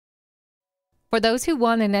For those who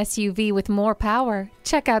want an SUV with more power,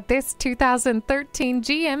 check out this 2013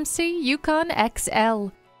 GMC Yukon XL.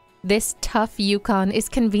 This tough Yukon is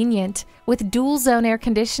convenient with dual-zone air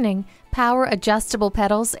conditioning, power adjustable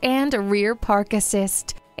pedals, and rear park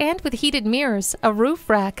assist. And with heated mirrors, a roof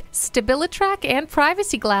rack, StabiliTrak, and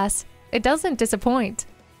privacy glass, it doesn't disappoint.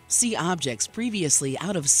 See objects previously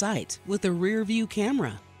out of sight with a rear-view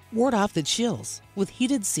camera. Ward off the chills with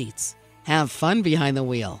heated seats. Have fun behind the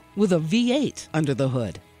wheel with a V8 under the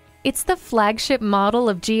hood. It's the flagship model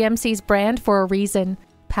of GMC's brand for a reason.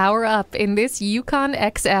 Power up in this Yukon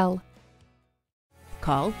XL.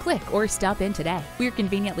 Call, click, or stop in today. We're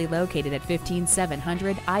conveniently located at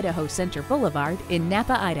 15700 Idaho Center Boulevard in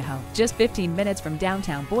Nampa, Idaho. Just 15 minutes from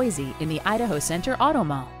downtown Boise in the Idaho Center Auto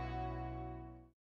Mall.